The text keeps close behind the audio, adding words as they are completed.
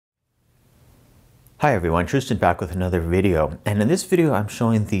Hi everyone, Tristan back with another video, and in this video I'm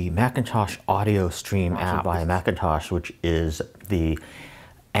showing the McIntosh audio stream app by McIntosh, which is the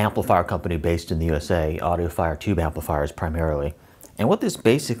amplifier company based in the USA, Audiofire tube amplifiers primarily. And what this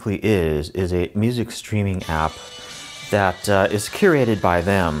basically is a music streaming app that is curated by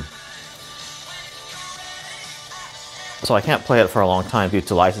them. So I can't play it for a long time due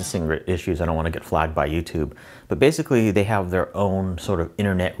to licensing issues. I don't want to get flagged by YouTube. But basically they have their own sort of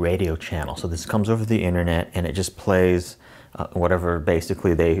internet radio channel. So this comes over the internet and it just plays whatever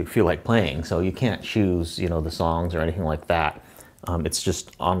basically they feel like playing. So you can't choose, the songs or anything like that. It's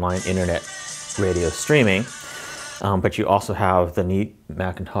just online internet radio streaming. But you also have the neat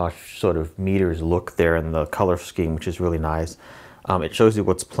McIntosh sort of meters look there in the color scheme, which is really nice. It shows you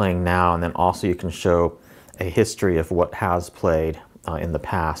what's playing now, and then also you can show a history of what has played in the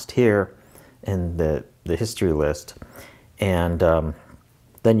past here in the history list. And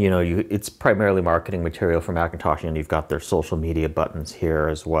then it's primarily marketing material for McIntosh, and you've got their social media buttons here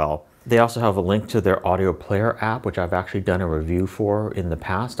as well. They also have a link to their audio player app, which I've actually done a review for in the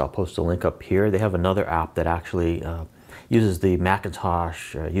past. I'll post a link up here. They have another app that actually uses the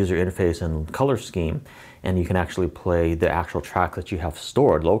McIntosh user interface and color scheme, and you can actually play the actual track that you have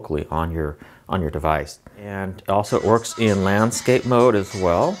stored locally on your device. And also it works in landscape mode as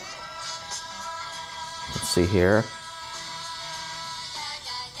well. Let's see here.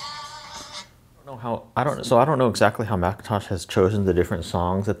 I don't know exactly how McIntosh has chosen the different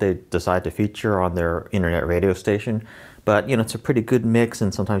songs that they decide to feature on their internet radio station, but it's a pretty good mix,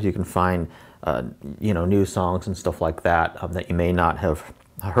 and sometimes you can find new songs and stuff like that that you may not have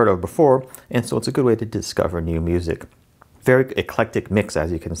heard of before, and so it's a good way to discover new music. Very eclectic mix,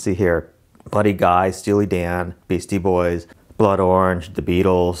 as you can see here. Buddy Guy, Steely Dan, Beastie Boys, Blood Orange, The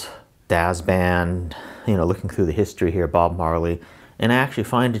Beatles, Daz Band, looking through the history here, Bob Marley. And I actually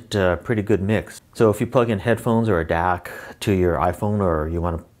find it a pretty good mix. So if you plug in headphones or a DAC to your iPhone,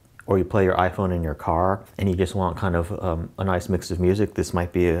 or you play your iPhone in your car, and you just want kind of a nice mix of music, this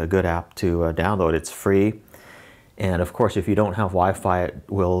might be a good app to download. It's free. And of course, if you don't have Wi-Fi, it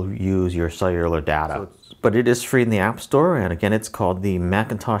will use your cellular data. But it is free in the App Store, and again, it's called the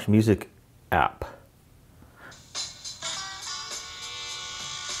McIntosh Music app.